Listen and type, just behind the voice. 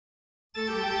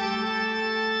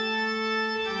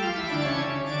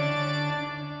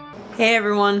Hey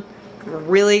everyone, I'm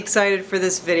really excited for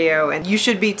this video and you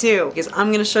should be too, because I'm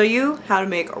going to show you how to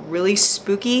make a really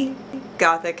spooky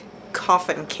gothic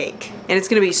coffin cake. And it's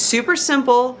going to be super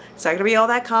simple. It's not going to be all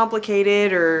that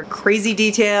complicated or crazy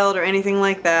detailed or anything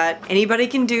like that. Anybody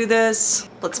can do this.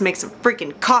 Let's make some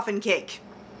freaking coffin cake.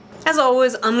 As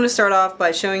always, I'm going to start off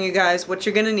by showing you guys what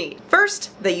you're going to need.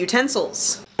 First, the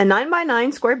utensils. A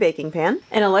 9x9 square baking pan,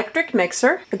 an electric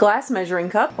mixer, a glass measuring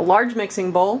cup, a large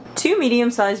mixing bowl, 2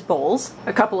 medium-sized bowls,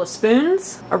 a couple of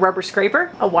spoons, a rubber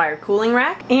scraper, a wire cooling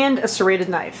rack, and a serrated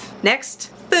knife. Next,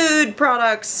 food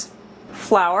products.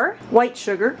 Flour, white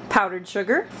sugar, powdered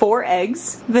sugar, 4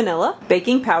 eggs, vanilla,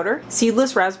 baking powder,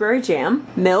 seedless raspberry jam,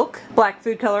 milk, black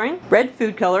food coloring, red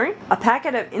food coloring, a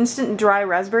packet of instant dry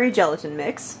raspberry gelatin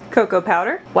mix, cocoa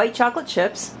powder, white chocolate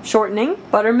chips, shortening,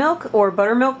 buttermilk or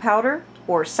buttermilk powder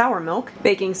or sour milk,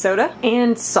 baking soda,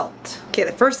 and salt. Okay,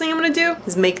 the first thing I'm gonna do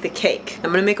is make the cake.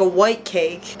 I'm gonna make a white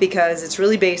cake because it's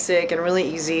really basic and really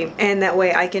easy, and that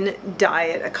way I can dye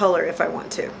it a color if I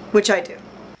want to, which I do.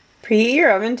 Preheat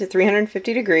your oven to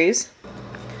 350 degrees.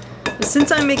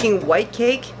 Since I'm making white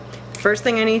cake, the first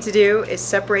thing I need to do is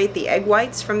separate the egg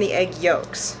whites from the egg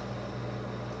yolks.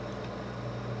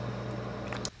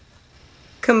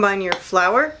 Combine your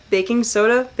flour, baking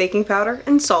soda, baking powder,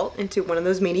 and salt into one of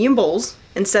those medium bowls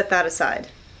and set that aside.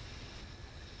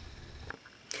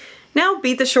 Now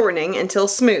beat the shortening until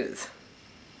smooth.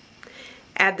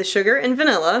 Add the sugar and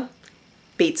vanilla,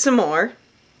 beat some more.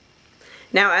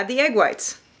 Now add the egg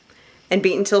whites and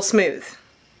beat until smooth.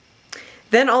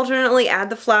 Then alternately add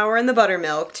the flour and the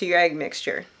buttermilk to your egg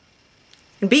mixture.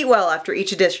 And beat well after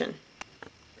each addition.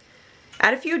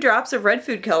 Add a few drops of red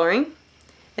food coloring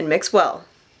and mix well.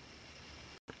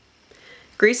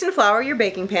 Grease and flour your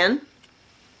baking pan.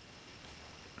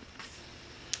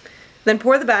 Then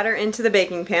pour the batter into the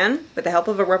baking pan with the help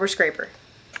of a rubber scraper.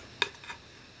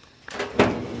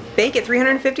 Bake at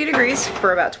 350 degrees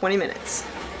for about 20 minutes.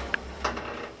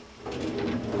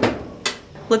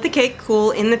 Let the cake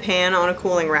cool in the pan on a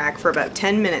cooling rack for about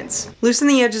 10 minutes. Loosen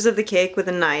the edges of the cake with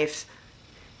a knife.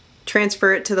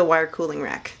 Transfer it to the wire cooling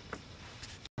rack.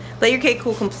 Let your cake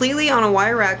cool completely on a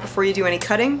wire rack before you do any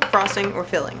cutting, frosting, or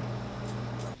filling.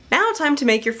 Now time to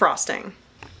make your frosting.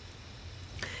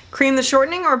 Cream the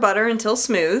shortening or butter until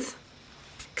smooth.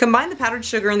 Combine the powdered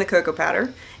sugar and the cocoa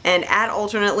powder and add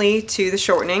alternately to the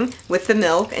shortening with the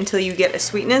milk until you get a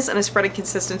sweetness and a spreaded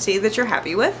consistency that you're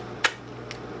happy with.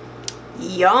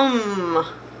 Yum!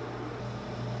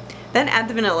 Then add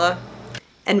the vanilla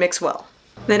and mix well.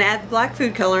 Then add the black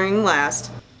food coloring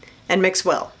last and mix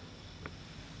well.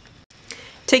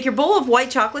 Take your bowl of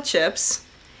white chocolate chips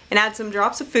and add some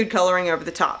drops of food coloring over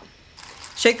the top.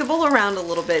 Shake the bowl around a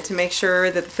little bit to make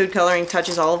sure that the food coloring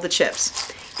touches all of the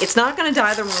chips. It's not going to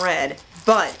dye them red,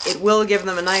 but it will give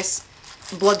them a nice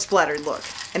blood splattered look,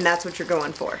 and that's what you're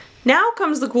going for. Now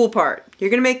comes the cool part.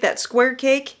 You're going to make that square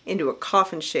cake into a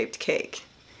coffin-shaped cake.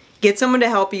 Get someone to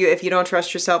help you if you don't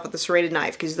trust yourself with a serrated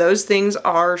knife, because those things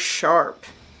are sharp.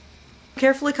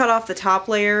 Carefully cut off the top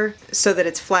layer so that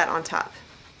it's flat on top.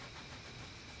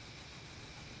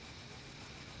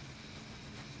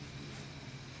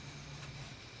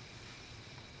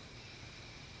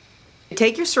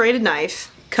 Take your serrated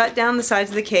knife, cut down the sides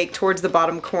of the cake towards the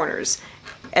bottom corners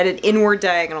at an inward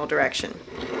diagonal direction.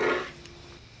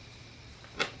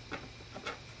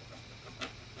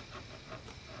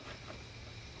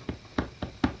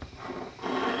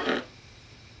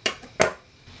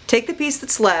 Take the piece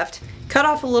that's left, cut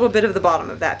off a little bit of the bottom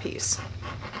of that piece,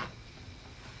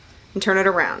 and turn it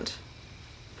around.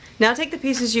 Now take the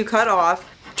pieces you cut off,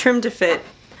 trim to fit,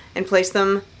 and place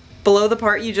them below the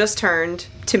part you just turned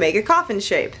to make a coffin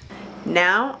shape.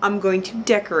 Now I'm going to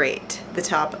decorate the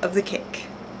top of the cake.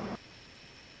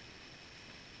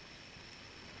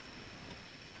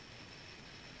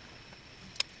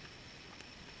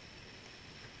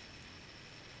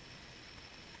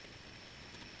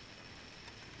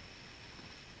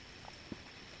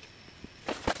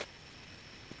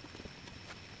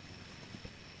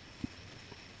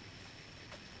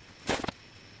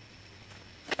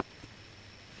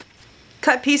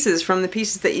 Cut pieces from the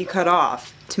pieces that you cut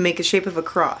off to make a shape of a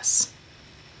cross.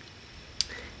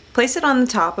 Place it on the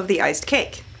top of the iced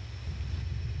cake.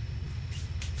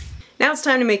 Now it's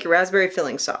time to make your raspberry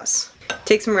filling sauce.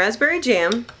 Take some raspberry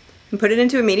jam and put it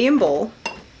into a medium bowl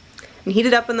and heat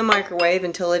it up in the microwave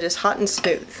until it is hot and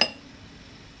smooth.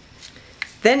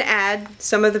 Then add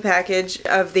some of the package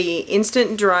of the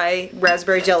instant dry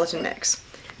raspberry gelatin mix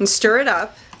and stir it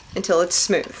up until it's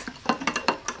smooth.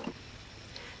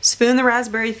 Spoon the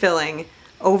raspberry filling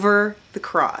over the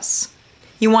cross.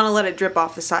 You want to let it drip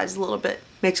off the sides a little bit.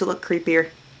 Makes it look creepier.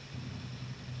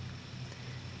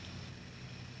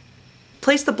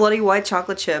 Place the bloody white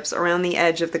chocolate chips around the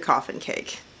edge of the coffin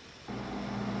cake.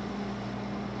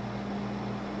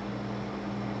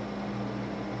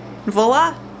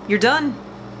 Voila! You're done!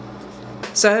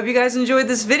 So I hope you guys enjoyed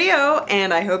this video,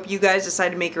 and I hope you guys decide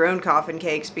to make your own coffin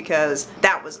cakes because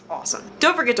that was awesome.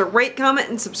 Don't forget to rate, comment,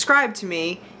 and subscribe to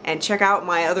me, and check out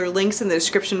my other links in the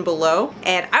description below,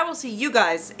 and I will see you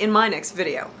guys in my next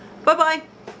video. Bye-bye!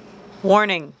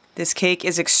 Warning! This cake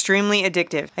is extremely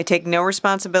addictive. I take no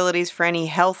responsibilities for any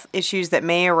health issues that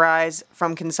may arise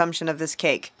from consumption of this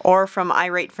cake, or from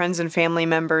irate friends and family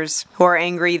members who are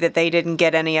angry that they didn't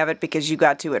get any of it because you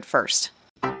got to it first.